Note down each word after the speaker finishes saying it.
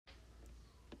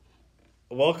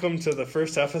welcome to the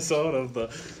first episode of the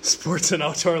Sports and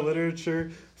Outdoor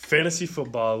Literature Fantasy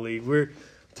Football League. We're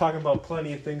talking about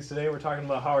plenty of things today. We're talking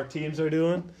about how our teams are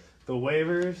doing, the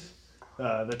waivers,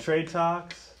 the trade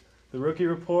talks, the rookie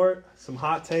report, some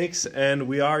hot takes, and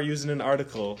we are using an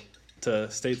article to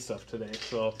state stuff today.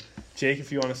 So, Jake,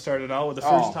 if you want to start it out with the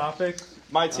first topic.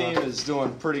 My team is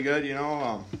doing pretty good,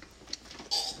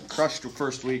 crushed the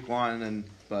first week one,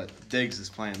 but Diggs is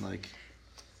playing like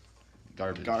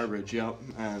garbage. Yep.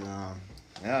 And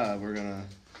we're gonna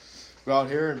go out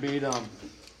here and beat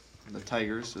the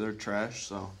Tigers. They're trash.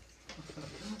 So,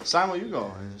 Simon, you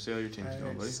go and see how your team's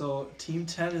going, buddy. So Team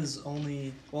 10 is I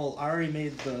already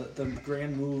made the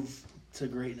grand move to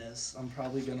greatness. I'm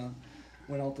probably gonna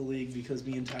win out the league because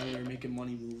me and Tyler are making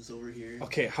money moves over here.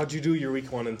 Okay, how'd you do your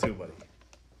week 1 and 2, buddy?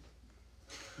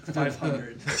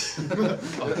 500.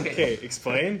 Okay,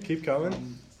 explain. Keep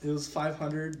coming. It was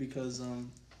 500 because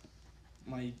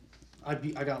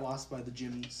I got lost by the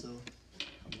Jimmy, so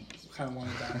I kind of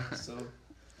wanted that. So,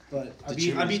 but I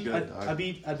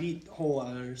beat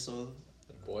Whole so.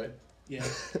 Boy. Yeah.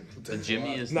 The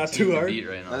Jimmy is not the too team hard. To beat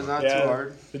right now. That's not too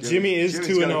hard. The Jimmy is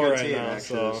 2-0 right now.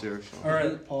 All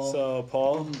right, Paul. So,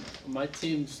 Paul. My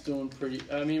team's doing pretty.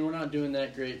 I mean, we're not doing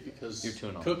that great because You're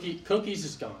 2-0. Cookies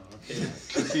is gone. Okay.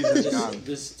 Cookies is gone.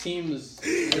 This team is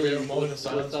really a moment of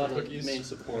silence without for a Cookies? main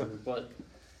supporter, but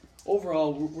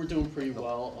overall we're doing pretty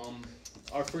well.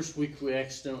 Our first week we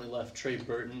accidentally left Trey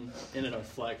Burton in our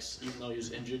flex, even though he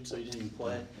was injured, so he didn't even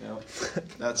play. Yep.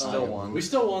 That's still won. We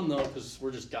still won though because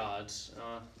we're just gods.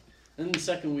 Then the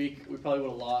second week we probably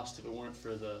would have lost if it weren't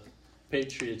for the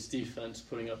Patriots defense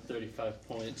putting up 35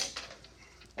 points.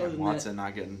 And Watson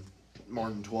not getting more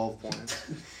than 12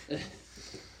 points.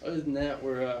 Other than that,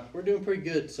 we're doing pretty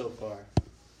good so far.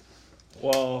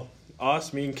 Well,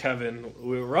 us, me, and Kevin,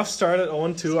 we were rough start at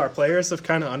 0-2. Our players have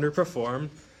kind of underperformed.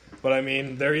 But, I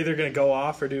mean, they're either going to go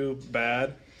off or do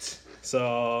bad.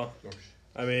 So,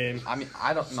 I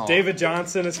don't know. David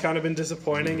Johnson has kind of been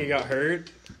disappointing. He got hurt.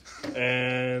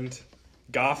 And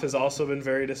Goff has also been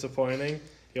very disappointing.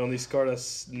 He only scored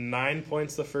us 9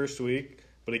 points the first week,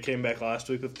 but he came back last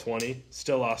week with 20.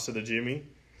 Still lost to the Jimmy.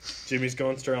 Jimmy's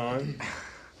going strong.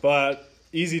 But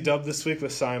easy dub this week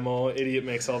with Simo. Idiot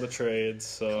makes all the trades.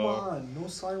 So. Come on, no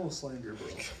Simo slander, bro.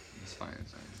 It's fine.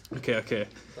 Okay.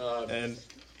 And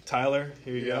Tyler,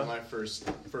 here you go. My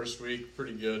first week,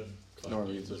 pretty good. It's not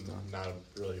a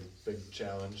really big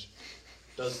challenge.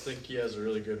 Does think he has a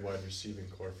really good wide receiving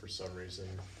core for some reason.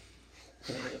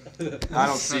 I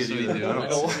don't see it either. I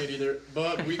don't see it either.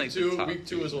 But week Like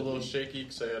two was a little shaky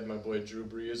because I had my boy Drew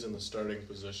Brees in the starting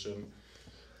position.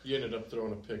 He ended up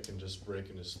throwing a pick and just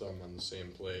breaking his thumb on the same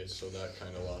play, so that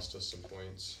kind of lost us some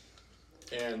points.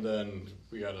 And then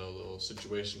we got a little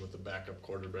situation with the backup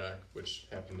quarterback, which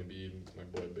happened to be my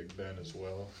boy Big Ben as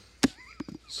well.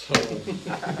 So we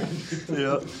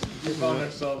found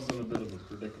ourselves in a bit of a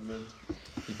predicament.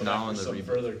 But Now after some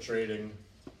further trading,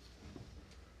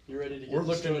 You ready to we're get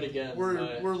destroyed looking again?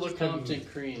 We're looking. Compton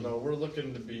Cream. No, we're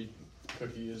looking to beat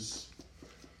Cookies.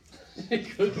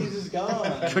 Cookies is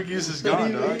gone. Cookies is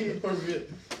gone, dog.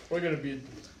 We're gonna beat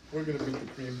the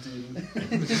Cream team.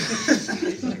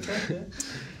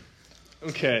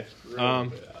 Okay.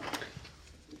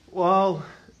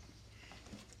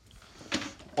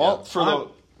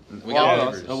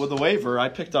 Really with the waiver, I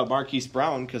picked up Marquise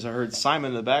Brown because I heard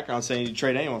Simon in the background saying he'd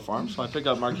trade anyone for him, so I picked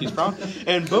up Marquise Brown,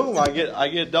 and boom, I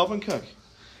get Delvin Cook.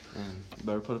 And you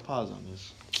better put a pause on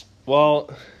this. Well,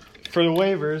 for the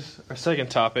waivers, our second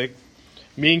topic,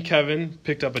 me and Kevin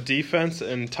picked up a defense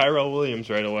and Tyrell Williams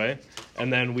right away.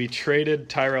 And then we traded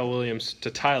Tyrell Williams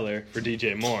to Tyler for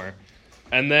DJ Moore.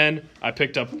 And then I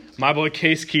picked up my boy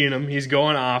Case Keenum. He's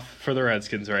going off for the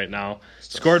Redskins right now.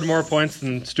 Scored more points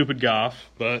than stupid Goff,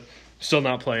 but still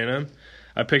not playing him.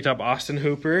 I picked up Austin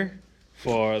Hooper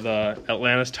for the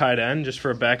Atlanta's tight end, just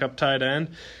for a backup tight end.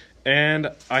 And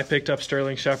I picked up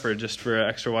Sterling Shepard just for an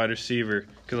extra wide receiver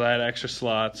because I had extra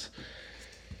slots.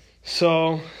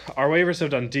 So our waivers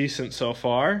have done decent so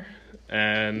far,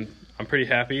 and I'm pretty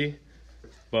happy.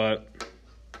 But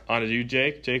on to you,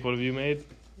 Jake. Jake, what have you made?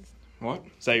 What?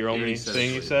 Is that your only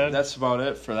thing you said? That's about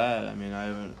it for that. I mean,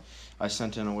 I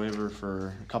sent in a waiver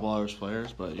for a couple others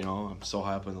players, but I'm so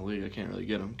high up in the league I can't really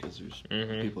get them because there's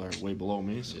people that are way below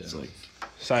me. So it's like,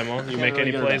 Simon, you make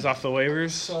any plays off the waivers?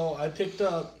 So I picked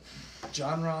up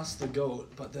John Ross the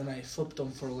GOAT, but then I flipped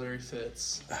him for Larry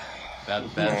Fitz.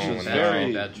 Bad trade.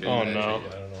 Bad trade. Oh, no. I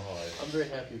don't know how I'm very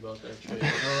happy about that trade.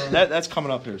 that's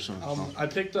coming up here soon. I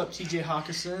picked up TJ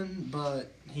Hawkinson,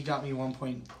 but he got me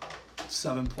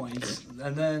 1.7 points.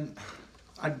 And then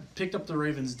I picked up the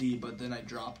Ravens D, but then I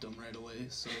dropped him right away.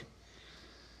 So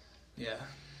Yeah.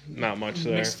 Not much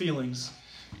there. Mixed feelings.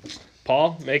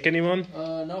 Paul, make anyone?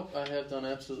 Nope, I have done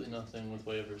absolutely nothing with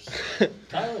waivers.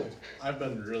 Tyler. I've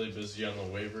been really busy on the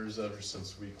waivers ever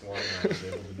since week 1, and I was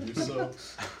able to do so.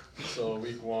 So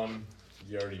week 1,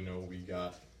 you already know we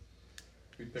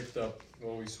picked up,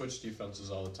 we switched defenses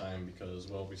all the time because,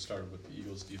 we started with the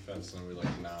Eagles defense, and then we're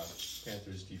like, nah,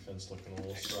 Panthers defense looking a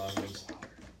little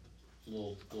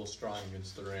strong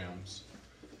against the Rams.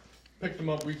 Picked them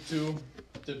up week 2,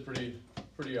 did pretty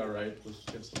alright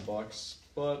against the Bucks,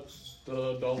 but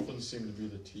the Dolphins seem to be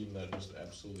the team that just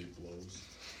absolutely blows.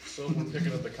 So we're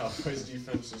picking up the Cowboys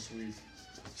defense this week,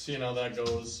 seeing how that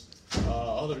goes.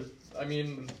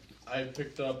 I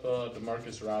picked up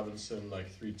Demarcus Robinson like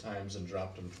 3 times and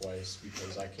dropped him twice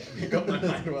because I can't make up my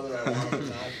mind whether I want him or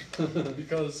not.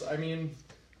 Because he's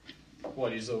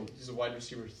a wide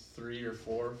receiver 3 or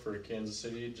 4 for Kansas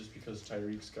City just because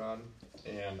Tyreek's gone,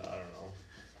 and I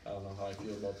don't know how I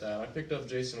feel about that. I picked up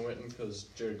Jason Witten because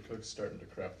Jared Cook's starting to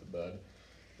crap the bed,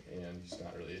 and he's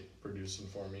not really producing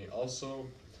for me. Also,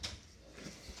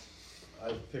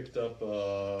 I picked up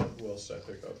who else did I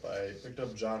pick up? I picked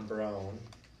up John Brown.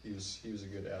 He was a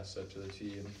good asset to the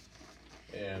team,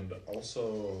 and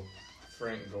also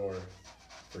Frank Gore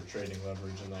for trading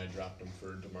leverage, and I dropped him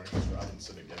for Demarcus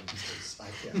Robinson again because I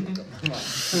can't make up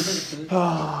my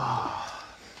mind.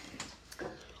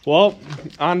 Well,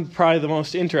 on probably the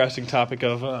most interesting topic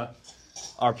of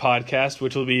our podcast,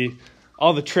 which will be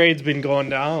all the trades been going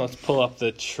down. Let's pull up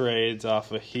the trades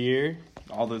off of here.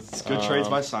 All the good trades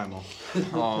by Simon.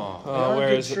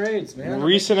 Where is trades, man.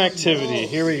 Recent activity.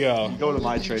 Here we go. Go to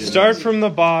my trade. Start from the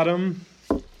bottom.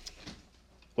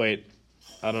 Wait,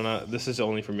 I don't know. This is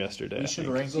only from yesterday. We should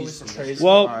rank these trades.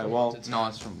 Well, All right, well, No,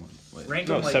 it's from wait.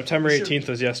 no, September 18th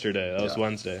was yesterday. That was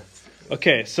Wednesday.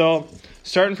 Okay, so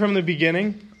starting from the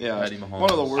beginning, yeah, Patty Mahomes. one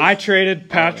of the worst. I traded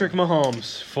Patrick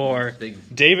Mahomes for Big.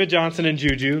 David Johnson and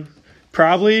Juju.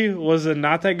 Probably was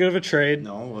not that good of a trade.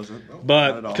 No, it wasn't. Not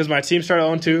But at all. because my team started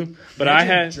 0-2, but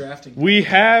Imagine we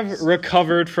have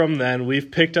recovered from then. We've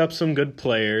picked up some good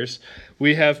players.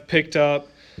 We have picked up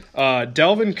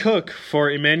Delvin Cook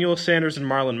for Emmanuel Sanders and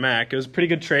Marlon Mack. It was a pretty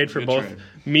good trade for Good both trade.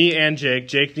 me and Jake.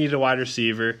 Jake needed a wide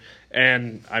receiver,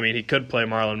 and he could play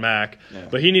Marlon Mack, Yeah.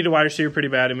 but he needed a wide receiver pretty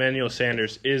bad. Emmanuel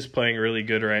Sanders is playing really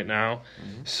good right now,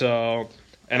 so.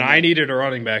 And I needed a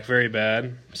running back very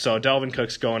bad, so Delvin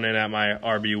Cook's going in at my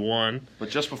RB1. But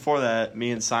just before that,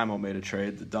 me and Simon made a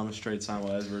trade, the dumbest trade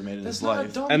Simon has ever made in his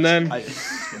life. And then,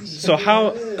 so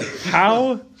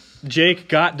how Jake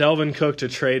got Delvin Cook to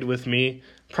trade with me,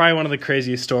 probably one of the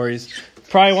craziest stories.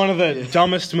 Probably one of the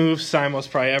dumbest moves Simo's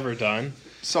probably ever done.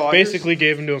 So Basically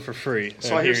gave him to him for free.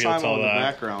 So I hear Simon in the that.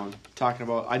 background talking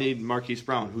about, I need Marquise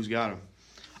Brown. Who's got him?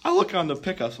 I look on the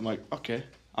pickups. I'm like, okay,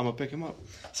 I'm going to pick him up.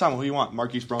 Simon, who you want?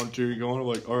 Marquise Brown, too. You going? I'm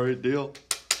like, all right, deal.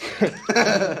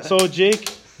 So Jake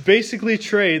basically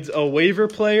trades a waiver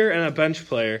player and a bench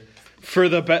player for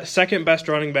the second best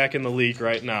running back in the league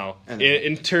right now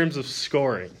in terms of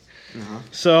scoring. Uh-huh.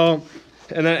 So,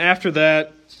 and then after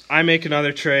that, I make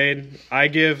another trade. I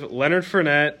give Leonard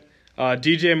Fournette,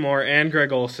 DJ Moore, and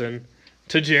Greg Olsen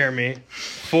to Jeremy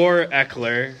for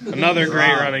Eckler, another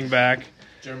great running back.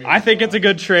 Jeremy, I think it's a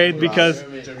good trade because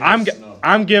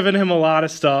I'm giving him a lot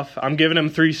of stuff. I'm giving him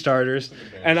 3 starters,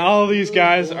 and all of these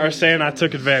guys are saying I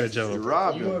took advantage of You him.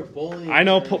 robbed You are him. bullying. I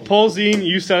know, Polzine,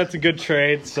 you said it's a good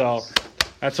trade, so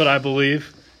that's what I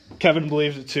believe. Kevin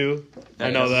believes it too.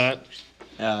 I know that.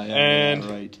 Yeah, And-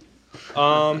 right.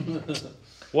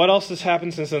 What else has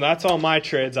happened since then? That's all my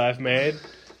trades I've made.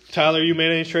 Tyler, you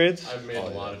made any trades? I've made a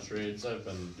lot of trades. I've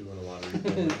been doing a lot of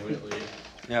rebuilding lately.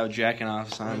 Yeah, jacking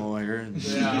off Simon over here.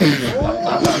 Yeah.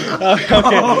 Okay.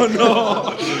 Oh,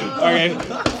 no. Okay,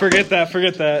 forget that.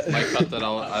 I cut that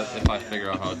out if I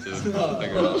figure out how to. I'll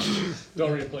figure it out.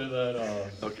 Don't replay that.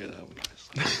 Okay, that one.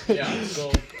 Yeah, so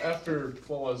after Drew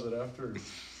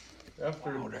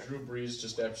Brees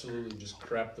just absolutely just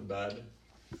crapped the bed,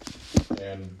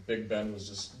 and Big Ben was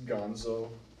just gonzo.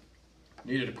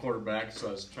 Needed a quarterback, so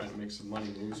I was trying to make some money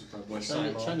moves with my boy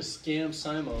Trying Simon. to scam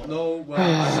Simo. No, well,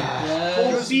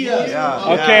 Yes. Yeah.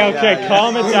 Okay,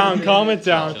 calm it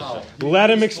down. Let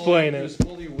him explain He it. was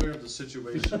fully aware of the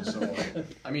situation, so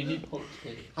I mean,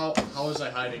 how was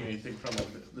I hiding anything from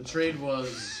him? The trade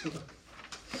was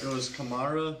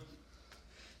Kamara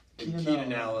and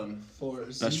Keenan Allen For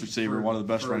Best receiver, one of the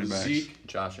best for running backs. Zeke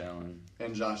Josh Allen.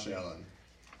 and Josh Allen.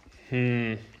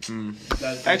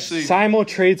 Actually, Simo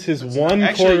trades his one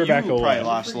actually, quarterback you probably away.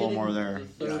 lost a little more there.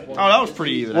 Third Oh, one. that was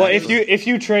pretty even. Well, actually. if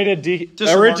you traded Just to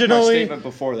mark my originally statement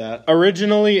before that.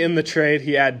 in the trade,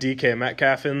 he had DK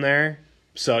Metcalf in there,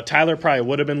 So Tyler probably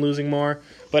would have been losing more.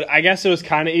 But I guess it was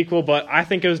kind of equal. But I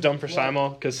think it was dumb for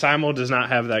Simon because Simon does not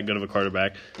have that good of a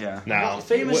quarterback. Yeah. Now,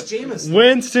 Famous Jameson.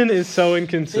 Winston is so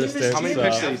inconsistent. How many so-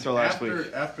 picks did he throw last week?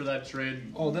 After that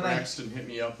trade, Braxton hit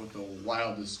me up with the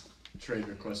wildest trade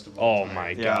request of all Oh time. my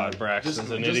Yeah. God, Braxton's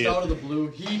Just an out idiot. of the blue,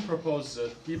 he proposed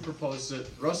it.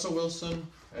 Russell Wilson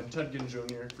and Ted Ginn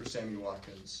Jr. for Sammy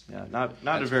Watkins. Yeah, not a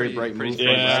That's very pretty- bright pretty move. for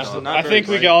Yeah. Braxton. Not I very think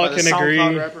we bright. all But can the SoundCloud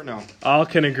agree. Rapper, no. All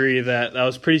can agree that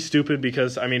was pretty stupid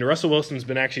because, I mean, Russell Wilson's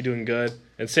been actually doing good.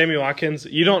 And Sammy Watkins,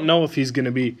 you don't know if he's going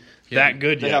to be that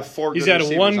good They yet. have 4 He's good had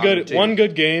receivers one on the good team. one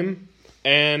good game.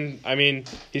 And, I mean,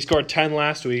 he scored 10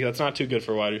 last week. That's not too good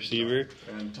for a wide receiver.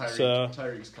 And So-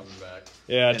 Tyreek's coming back.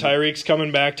 Yeah, And- Tyreek's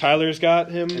coming back. Tyler's got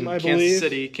him, In I Kansas believe.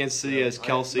 City has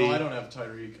Kelsey. No, I don't have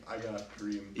Tyreek. I got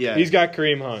Kareem. Yeah, He's got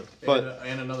Kareem Hunt. But-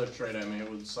 and another trade I made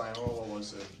with Simon. What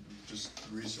was it? Just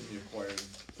recently acquired.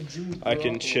 I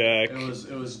can check.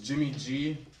 It was Jimmy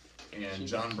G and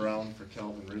John Brown for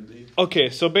Calvin Ridley. Okay,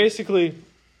 so basically,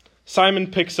 Simon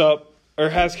picks up, or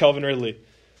has Calvin Ridley.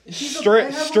 I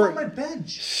Straight, have him on my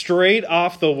bench. straight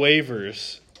off the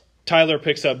waivers, Tyler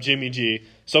picks up Jimmy G.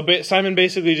 So Simon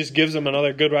basically just gives him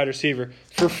another good wide receiver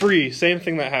for free. Same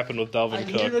thing that happened with I Dalvin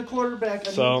needed Cook. a quarterback.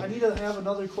 So- I need to have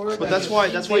another quarterback. But that's why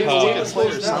you Oh. get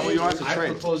players. Not what you want to I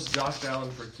trade. proposed Josh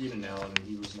Allen for Keenan Allen, and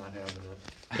he was not having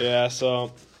it. Yeah,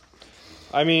 so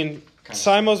I mean,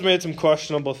 Simo's made some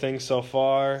questionable things so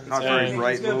far. Not very and-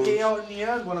 bright He's gonna move. pay out in the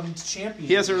end when I'm champion.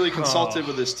 He hasn't really consulted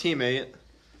with his teammate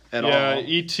at Yeah, all.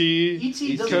 ET,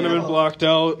 ET doesn't kind of been have blocked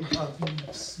out.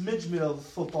 a smidge bit of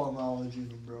football knowledge in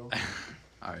him, bro.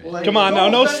 All right. Like, Come on now,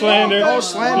 no offense- slander. no No offense-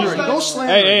 slandering. no No offense-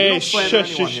 slandering. Hey, You hey, don't hey, slander shush,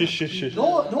 anyone shush, here. shush, shush, shush.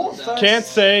 No offense. Can't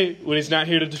say when he's not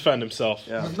here to defend himself.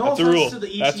 Yeah. No That's a offense rule. to the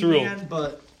ET That's a rule. man,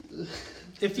 but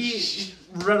if he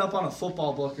read up on a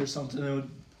football book or something, it would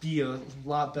be a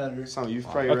lot better. Some you've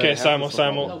probably Okay, read half Simon, the football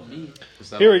Simon. book. Help me. Is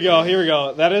that Here we all? go, here we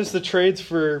go. That is the trades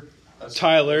for That's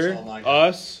Tyler, all I got.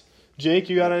 us. Jake,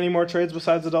 you got any more trades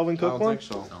besides the Dalvin I Cook don't one?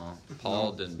 think so. No,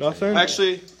 Paul didn't. Nothing?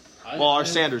 Actually, well, our I-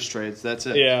 Sanders trades. That's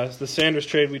it. Yeah, it's the Sanders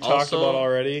trade we talked Also, about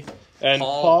already. And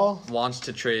Paul wants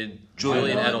to trade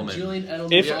Julian Julian Edelman. Julian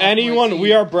Edelman. if Yeah. anyone,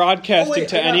 we are broadcasting Oh, wait,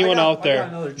 to I got- anyone I got- out I got there.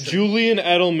 another trade. Julian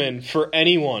Edelman for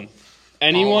anyone.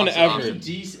 Anyone wants ever. option.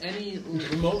 Any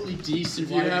remotely decent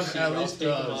If you wide have receiver, at I'll least take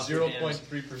him off your hands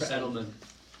 0.3%. for Edelman.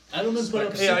 Edelman put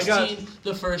up Hey, I 16 got-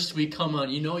 the first week. Come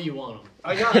on, you know you want him.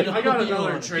 I got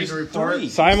another trade He's report. 3.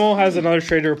 Simon has another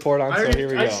trade to report on, so here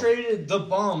we I go. traded the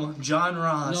bum John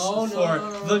Ross No, for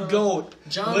no, the goat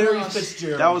John Larry Ross.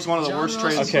 Fitzgerald. That was one of the John worst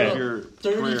Ross trades Okay. of your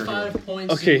career. 35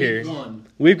 points Okay, in here. week 1.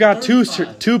 We've got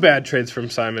 35. two bad trades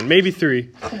from Simon, maybe 3.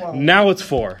 Come on. Now it's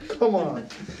 4. Come on.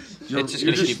 It's just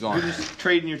gonna keep going. You're just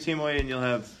trading your team away, and you'll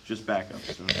have just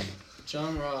backups. So.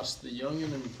 John Ross, the young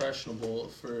and impressionable,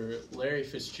 for Larry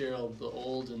Fitzgerald, the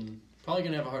old and probably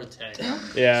gonna have a heart attack.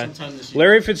 Yeah. Sometime this year.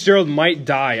 Larry Fitzgerald might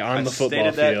die on I've the football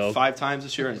stated that field. 5 times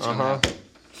this year. And it's gonna Uh-huh.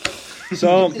 happen.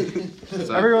 So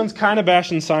So- everyone's kind of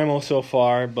bashing Simon so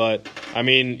far, but I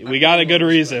mean, we got a good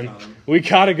reason. We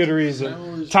got a good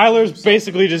reason. Tyler's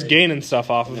basically just gaining stuff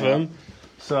off of him.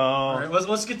 So All right,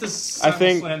 let's get this I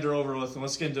think- slander over with, and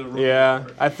let's get into a yeah,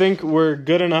 I think we're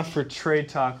good enough for trade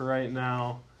talk right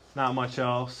now. Not much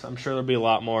else. I'm sure there'll be a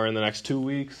lot more in the next 2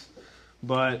 weeks,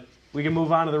 but we can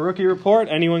move on to the rookie report.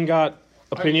 Anyone got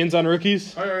opinions on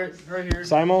rookies? All right, right here.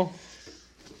 Simon?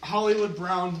 Hollywood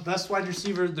Brown, best wide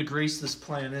receiver to grace this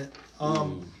planet.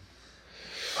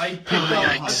 I picked up.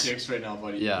 Hot takes right now,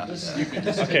 buddy. Yeah. You can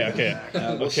just Okay.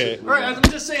 Okay. All right, I'm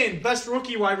just saying, best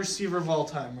rookie wide receiver of all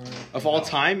time. All right. Of all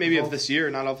time, maybe of this year,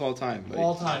 not of all time. But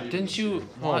All time. Didn't you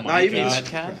Oh want my DK God.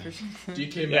 Metcalf or something?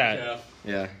 DK Yeah. Metcalf.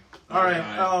 yeah. All right.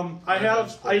 guy. I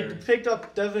player. picked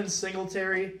up Devin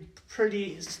Singletary,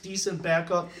 pretty decent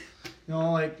backup. You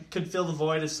know, like could fill the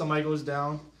void if somebody goes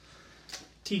down.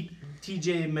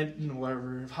 TJ Minton,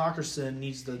 whatever, Hawkinson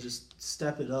needs to just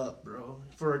step it up, bro.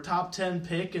 For a top 10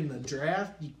 pick in the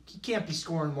draft, you can't be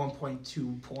scoring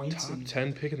 1.2 points. Top And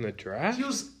 10 pick in the draft? he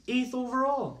was 8th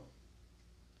overall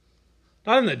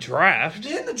Not in the draft.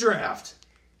 in the draft.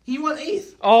 He went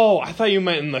 8th. Oh, I thought you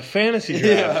meant in the fantasy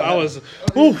draft. I was,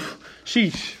 oof,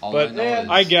 sheesh. All But I know is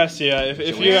I guess, yeah, if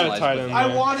you Julian got a tight end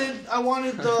Edelman. there. I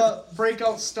wanted the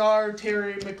breakout star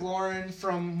Terry McLaurin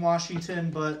from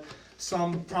Washington, but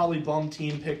some probably bum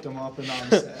team picked him up, and now I'm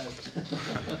sad.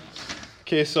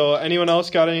 Okay, so anyone else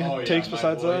got any Oh, yeah, takes my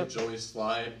besides boy, that? Joey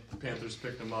Slide. The Panthers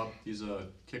picked him up. He's a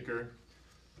kicker.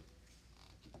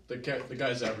 The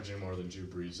guy's averaging more than Drew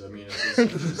Brees. I mean, it's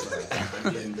just I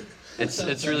mean,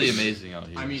 it's really amazing out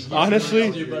here. I mean, he's Honestly-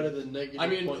 really do good. better than negative I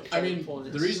mean, 0.5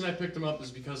 points. the reason I picked him up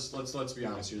is because let's be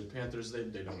honest here. The Panthers they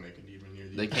don't make it even near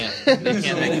They can't. They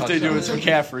can't make If they do, it's touchdowns.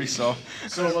 McCaffrey. So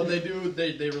So what they do,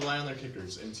 they rely on their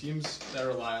kickers, and teams that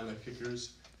rely on their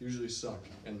kickers usually suck,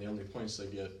 and the only points they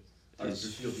get are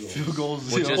through field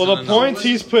goals. Which is- Well, the Isn't points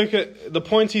he's picking, the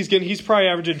points he's getting, he's probably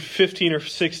averaging 15 or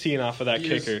 16 off of that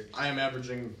He is- kicker. I am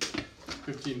averaging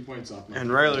 15 points off. My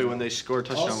and rarely when they score a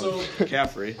touchdown Also, with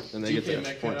McCaffrey, then they get the DK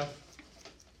extra point. Metcalf,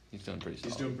 He's doing pretty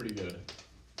he's solid. doing pretty good.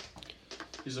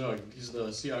 He's the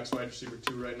Seahawks wide receiver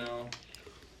 2 right now.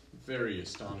 Very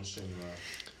astonishing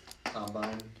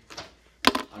combine.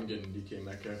 I'm getting DK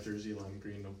Metcalf jersey, lime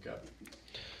green, no cap.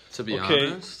 To be Okay.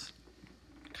 honest,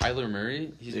 Kyler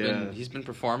Murray, Yeah. he's been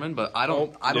performing, but I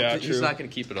don't yeah, think he's true. not going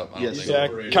to keep it up. I don't Yes. think. Yeah,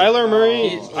 overrated. Kyler Murray.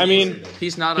 Oh, I mean, overrated.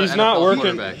 He's not. He's an not NFL working-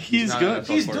 quarterback. he's not an good.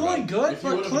 NFL He's quarterback. doing good, If he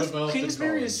but would've Cliff developed in Kingsbury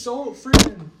college.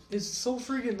 is so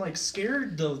freaking like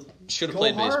scared to Should have go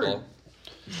played hard. baseball.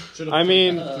 Should've I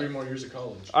mean- played 3 more years of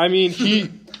college. I mean,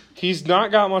 he's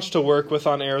not got much to work with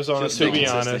on Arizona, He'll to stay be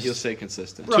consistent. honest. He'll stay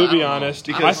consistent. Bro, To I be don't know. honest,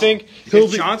 Because I think he'll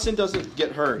If be Johnson doesn't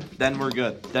get hurt, then we're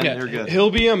good. Then they're good.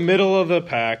 he'll be a middle of the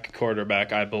pack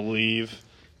quarterback, I believe.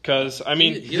 Because I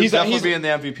mean, He'll he's definitely he's, be in the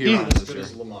MVP he's- round As this good year.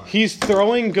 as Lamar. he's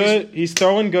throwing good. He's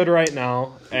throwing good right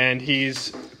now, and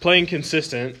he's playing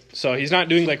consistent. So he's not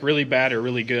doing like really bad or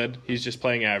really good. He's just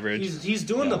playing average. He's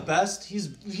doing the best. He's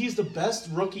the best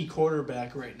rookie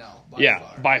quarterback right now.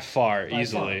 By far, By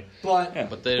easily. far. But Yeah.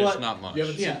 But there's But- not much. You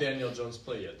haven't Yeah. seen Daniel Jones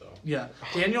play yet, though. yeah,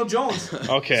 Daniel Jones.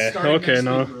 Okay, starting okay, next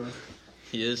no. week, bro.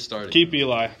 He is starting. Keep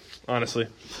Eli, honestly.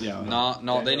 Yeah.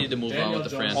 No, they need to move on Daniel with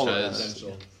the Jones franchise. has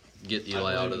potential. Get I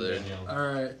Eli out believe of in there. Danielle.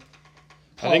 All right, I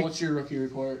Paul. think- What's your rookie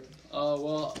report?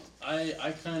 Well,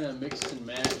 I kind of mixed and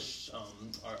matched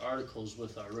our articles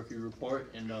with our rookie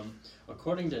report, and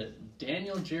according to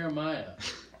Daniel Jeremiah,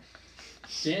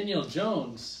 Daniel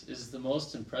Jones is the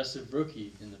most impressive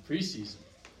rookie in the preseason,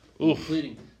 Oof.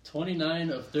 completing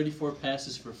 29 of 34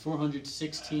 passes for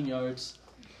 416 yards,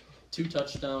 2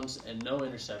 touchdowns, and no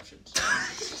interceptions.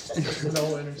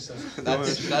 No interception.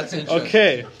 That's interesting.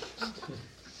 Okay.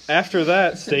 After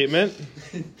that statement,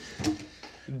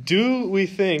 do we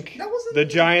think That wasn't the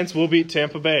Giants will beat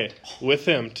Tampa Bay with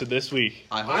him to this week?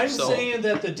 I hope I'm so. saying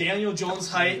that the Daniel Jones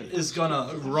hype is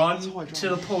gonna run to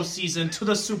the postseason, to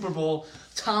the Super Bowl.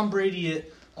 Tom Brady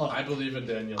it. I believe in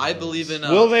Daniel. I Jones. believe in.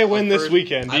 Will they win a this first-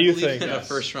 weekend, do I you believe think? in a Yes.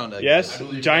 first round exit. Yes, I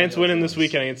believe Giants Daniel winning this Jones.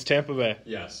 weekend against Tampa Bay.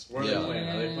 Yes. Where are Yeah. they playing?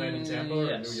 Are they playing in Tampa or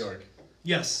Yes. New York?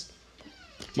 Yes.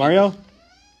 Mario,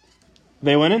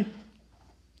 they winning?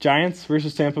 Giants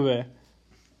versus Tampa Bay.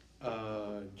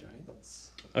 Giants.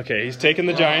 Okay, he's taking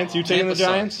the Giants. You taking the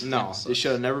Tampa Giants? sucks. No, Tampa they sucks.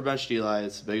 should have never benched Eli.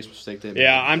 It's the biggest mistake they've made.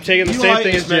 Yeah, I'm taking the Eli same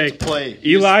thing is as meant Jake. to play.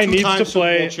 Eli He's needs two-time to Super Bowl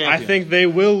play. I champion. think they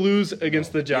will lose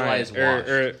against the Giants is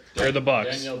or the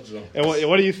Bucks. Daniel Jones. And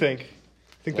what do you think?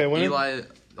 Think they win? Eli.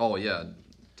 Oh yeah,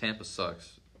 Tampa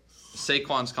sucks.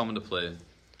 Saquon's coming to play.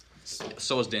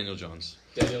 So is Daniel Jones.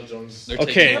 Daniel Jones. They're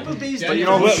Okay. taking Tampa him. Bay's But you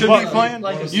know who But- should but- be playing?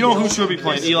 like- You know who should be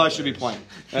playing? Eli should be playing.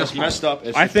 That's messed up.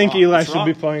 It's I think wrong. Eli It's should wrong.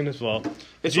 be playing as well.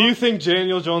 It's Do you wrong. think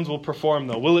Daniel Jones will perform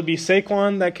though? Will it be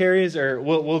Saquon that carries, or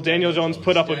will Daniel Jones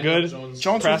put up a Daniel good? Jones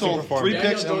Jones will passing throw performance? 3 Daniel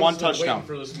picks and Jones 1 has been touchdown. waiting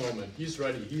for this moment. He's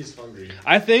ready. He's hungry.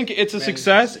 I think it's a Man,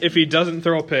 success if he doesn't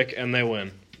throw a pick and they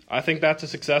win. I think that's a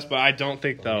success, but I don't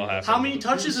think that'll happen. How many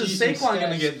touches is Preseason Saquon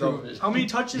gonna stats get though? prove it. How many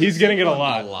touches? He's is gonna get a Saquon?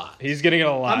 lot. A lot. He's gonna get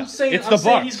a lot. I'm saying it's the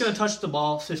Bucks. he's gonna touch the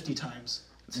ball 50 times.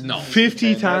 No.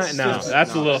 50 Okay, times. No, that's-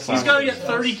 that's a little He's far. gonna get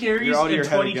 30 carries You're out of and your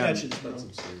head 20 again. catches, bro. That's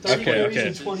absurd. 30 Okay, carries okay.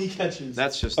 and 20 catches.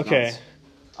 That's just Okay, nuts.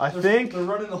 I think. They're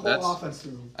running the whole That's- offense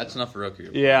through him. That's enough for rookie.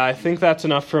 Yeah, I think that's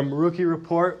enough from rookie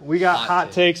report. We got Hot hot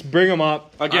take. takes. Bring them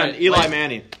up. Again, Alright, Eli like-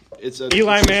 Manning. It's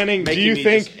Eli Manning, do making you me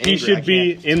think just he angry. should I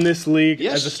be can't- in this league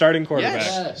Yes. as a starting quarterback?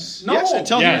 Yes. No. Yes,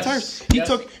 until Yes. he retires.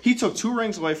 Yes. He took 2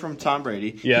 rings away from Tom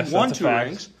Brady. Yes, he won that's a 2 fact.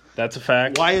 rings. That's a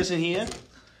fact. Why isn't he in?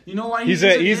 You know why He's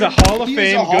isn't a in? Hall of He is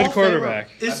Fame a Hall good of Famer. quarterback.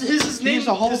 Is his name? He's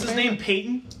a Hall Is of his Famer. name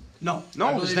Peyton? No.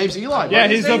 No, his name's Eli. Yeah,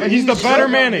 His he's name- the better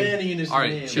Manning. Manning in his All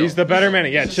right, name. chill. He's the better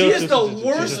Manning. Yeah, chill. He is the chill,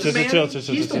 worst chill, Manning. chill, chill,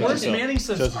 chill, He's the chill, worst chill. Manning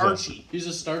since Chill, chill. Archie. He's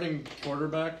a starting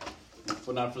quarterback,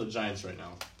 but not for the Giants right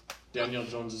now. Daniel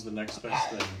Jones is the next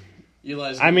best thing.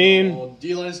 Eli's I getting mean- a little old.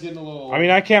 Eli's getting a little old. I mean,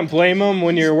 I can't blame him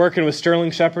when you're working with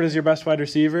Sterling Shepard as your best wide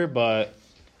receiver, but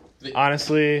he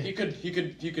honestly, could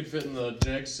fit in the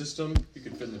Jags system. He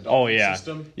could fit in the Dolphins oh yeah,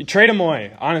 system. you trade him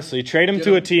away. Honestly, trade him Get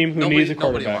to a him. team who needs a Nobody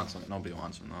quarterback. wants him. Nobody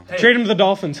wants him though. Hey, Trade him to the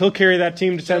Dolphins. He'll carry that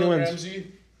team to 10 Jalen wins.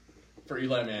 Ramsey for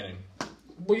Eli Manning.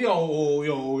 well,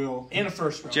 yo, and a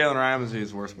first round. Jalen Ramsey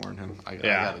is worth more than him. I Yeah.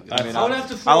 gotta get I mean, I would have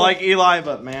to throw. I like Eli,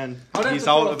 but man, I would have he's to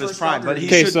throw out a of his first prime. rounder. But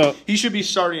Okay, so- he should be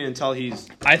starting until he's.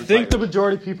 I think the retired.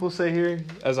 majority of people say here,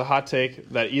 as a hot take,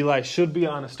 that Eli should be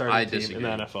on a starting I team disagree.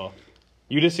 in the NFL.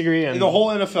 You disagree? And in the whole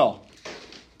NFL.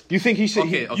 You think he should?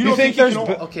 Okay, okay. You don't think think he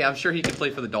there's? can- Okay, I'm sure he could play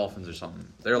for the Dolphins or something.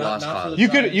 They're a Not- lost not for cause.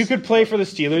 the- You could play for the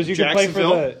Steelers. You could play for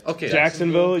the Okay.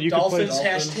 Jacksonville. You could play. Dolphins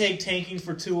Dolphins. hashtag tanking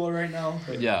for Tua right now.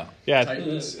 Yeah. Yeah.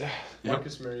 Titans.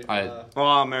 Marcus Mariota.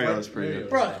 I- Mariota's pretty good.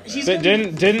 Bro, he's But gonna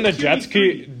be didn't the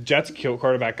QB3. Jets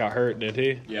quarterback got hurt? Did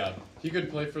he? Yeah, he could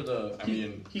play for the. I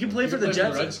mean, He can play for the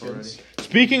Jets. Redskins.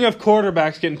 Speaking of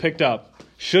quarterbacks getting picked up,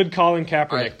 should Colin Kaepernick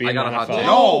Alright, be I in got the a hot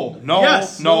NFL? take. No,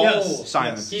 Yes, no, yes,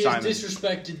 Simon, yes. He Simon. has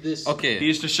disrespected this. Okay.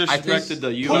 He's disrespected the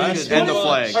Putting- U.S. and the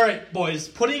flag. All right, boys.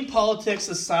 Putting politics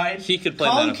aside, He could play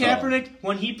in Colin the NFL. Kaepernick,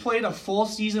 when he played a full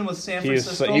season with San He was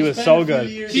Francisco, he was It's so been a few good.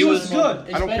 years. He was It's good.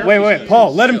 been I don't a care. few Wait, years.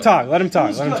 Paul, let him Still. talk. Let him talk.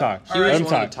 was Let him good. talk. He was Let him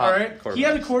one of talk. the top all right, quarterbacks. he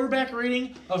had a quarterback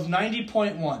rating of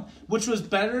 90.1, which was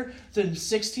better than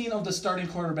 16 of the starting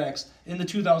quarterbacks in the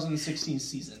 2016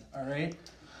 season. All right,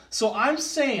 so I'm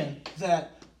saying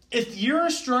that if you're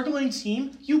a struggling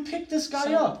team, you pick this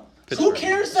guy up. Who Pittsburgh.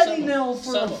 cares that he nailed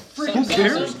for a freaking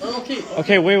cares? Okay.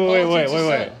 Okay, wait. Politics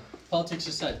aside- Politics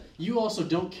aside, you also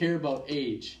don't care about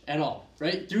age at all,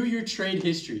 right? Through your trade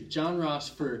history, John Ross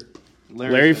for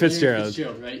Larry Fitzgerald.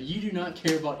 right? You do not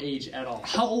care about age at all.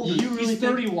 How old Do is you he? really He's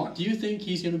think- 31. Do you think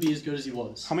he's going to be as good as he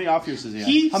was? How many off years does he have?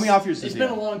 He's- How many off years does It's he been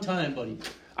have? a long time, buddy.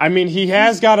 I mean, he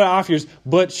has got an off years,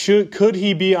 but could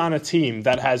he be on a team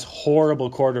that has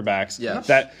horrible quarterbacks? Yes.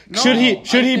 That No. should he be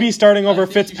think- starting over I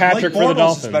think he should- Fitzpatrick Blake for the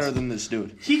Bortles is better Dolphins? than this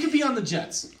dude. He could be on the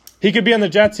Jets. He could be on the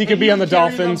Jets. He could And be he on the could carry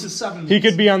them to Dolphins. 7 He wins.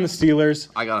 could be on the Steelers.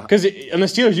 I got Because on the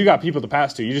Steelers, you got people to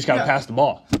pass to. You just got to Yeah. pass the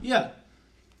ball. Yeah.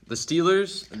 the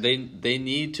Steelers. They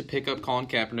need to pick up Colin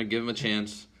Kaepernick, give him a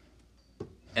chance,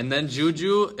 and then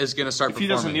Juju is gonna start If he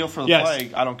performing. doesn't kneel for the Yes.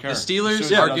 flag, I don't care. The Steelers As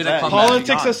soon as are he does gonna that, come he's back.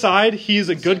 Politics gone. aside, he's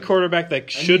a good quarterback that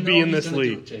And should you be know in he's this gonna do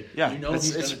league. it, Jake. Yeah, You know it's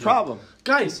he's a gonna do it. problem.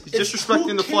 Guys, He's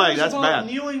disrespecting the flag. That's bad.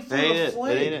 Kneeling for That ain't a it.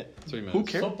 flag. That ain't it. 3 minutes. Who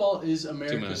cares? Football is 2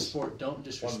 America's minutes. sport. Don't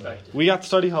disrespect it. We got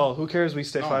study hall. Who cares? We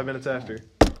stay 5 minutes after.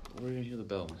 We're gonna hear the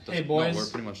bell. Hey, No, boys. we're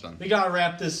pretty much done. We gotta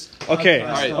wrap this. Okay. podcast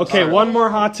Alright, up. Okay. One more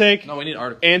hot take. No, we need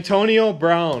article. Antonio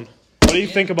Brown. What do you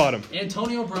think about him?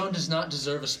 Antonio Brown does not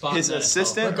deserve a spot. His in the NFL,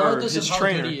 assistant or regardless his of how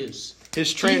trainer? good he is. His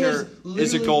He trainer has is a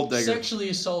literally gold digger. Sexually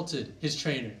assaulted his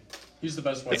trainer. He's the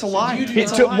best. wide It's a receiver. lie. You do He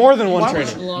not took more than one Why trainer.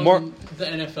 would belong More. in the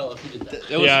NFL if he did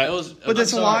that. It was, Yeah. it was, But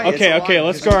that's a lie. Okay, It's a okay, lie.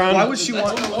 let's go around. Why would she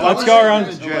want? Let's go around.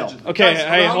 His jail. Okay, Guys,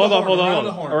 hey, around hold the on, horn, hold around on.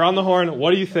 the horn. Around the horn.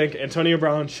 What do you think? Antonio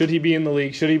Brown, should he be in the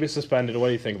league? Should he be suspended? What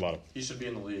do you think about him? He should be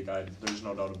in the league. There's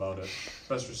no doubt about it.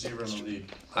 Best receiver in the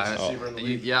league. I- Best receiver in the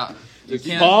league. yeah, you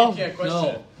can't. Paul? You can't question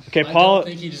it. No. Okay, I Paul. don't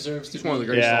think he deserves to He's one of the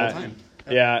be. greatest of Yeah. all time.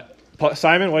 Yeah.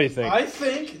 Simon, what do you think? I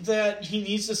think that he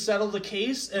needs to settle the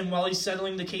case, and while he's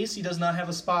settling the case, he does not have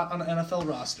a spot on the NFL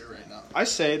roster right now. I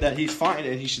say that he's fine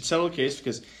and he should settle the case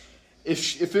because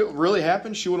if it really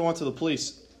happened, she would have went to the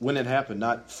police when it happened,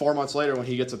 not 4 months later when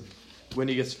he gets a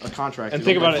contract. And to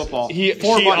think go play about it. football. She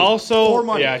For also,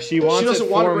 money. yeah, she wants She doesn't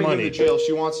it want to for bring money. him to jail.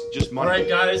 She wants just money. All right,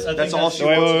 guys. I That's think all that's she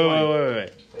Wait,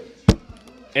 wants. wait.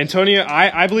 Antonio,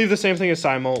 I believe the same thing as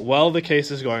Simon. While the case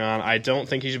is going on, I don't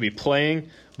think he should be playing.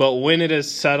 But when it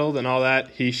is settled and all that,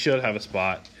 he should have a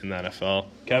spot in the NFL.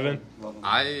 Kevin?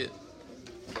 I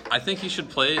think he should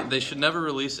play. They should never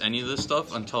release any of this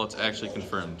stuff until it's actually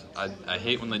confirmed. I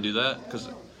hate when they do that because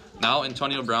now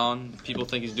Antonio Brown, people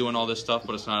think he's doing all this stuff,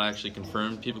 but it's not actually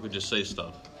confirmed. People could just say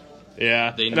stuff.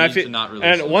 Yeah. They and need I feel, to not release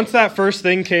And it. once that first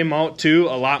thing came out, too,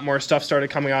 a lot more stuff started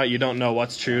coming out. You don't know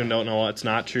what's true and don't know what's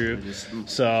not true.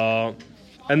 So,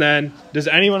 and then, does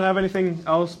anyone have anything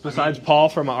else besides Paul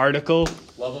from an article?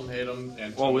 Love him, hate him,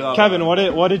 and Well, we all- Kevin,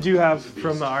 what did you have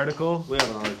from the article? We have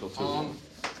an article too.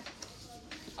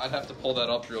 I'd have to pull that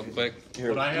up real quick. Here,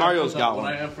 What I have Mario's from got the, one.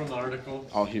 What I have from the article,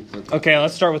 Oh, Okay,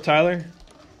 let's start with Tyler.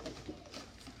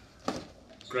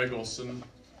 Greg Olson,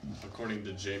 according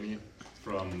to Jamie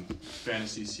from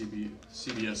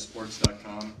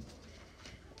CBSSports.com,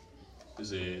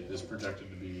 is projected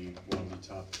to be one of the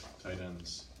top tight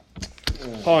ends.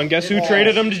 Oh, and guess who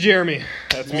traded him to Jeremy?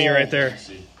 That's me right there.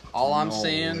 See, All I'm No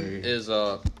saying way. is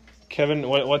Kevin,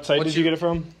 what site What did you get it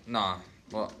from? nah.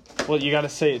 Well, Well, you gotta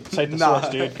cite the Nah.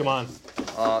 source, dude. Come on.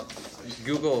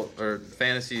 Google or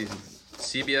fantasy,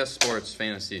 CBS Sports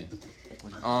Fantasy.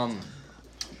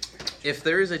 If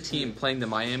there is a team playing the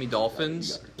Miami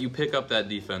Dolphins, you pick up that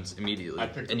defense immediately I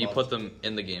picked and them you up. put them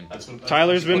in the game. that's what,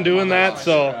 Tyler's been doing that,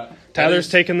 so Tyler's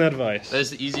taking the advice. That is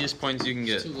the easiest points you can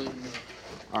get. Too late.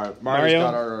 All right, Mario? Mario's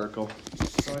got our article.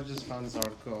 So I just found this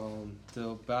article.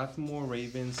 The Baltimore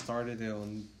Ravens started their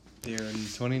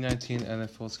 2019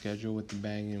 NFL schedule with the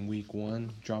bang in Week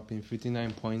 1, dropping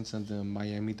 59 points on the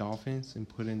Miami Dolphins and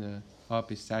putting up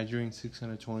a staggering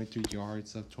 623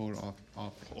 yards of total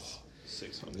offense.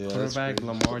 600. Yeah, that's Quarterback crazy.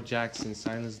 Lamar Jackson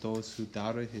silenced those who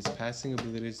doubted his passing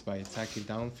abilities by attacking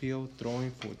downfield,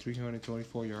 throwing for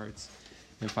 324 yards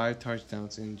and 5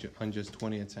 touchdowns on just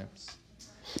 20 attempts.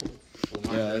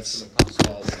 Yeah, it's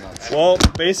Well,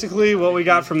 basically, what we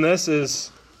got from this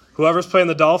is whoever's playing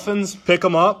the Dolphins, pick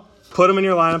them up, put them in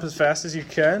your lineup as fast as you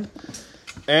can.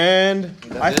 And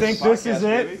I think this is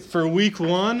it for week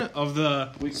 1 of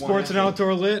the Sports and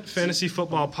Outdoor Lit Fantasy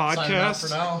Football Podcast.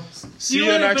 See you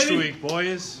later, next baby. week,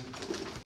 boys.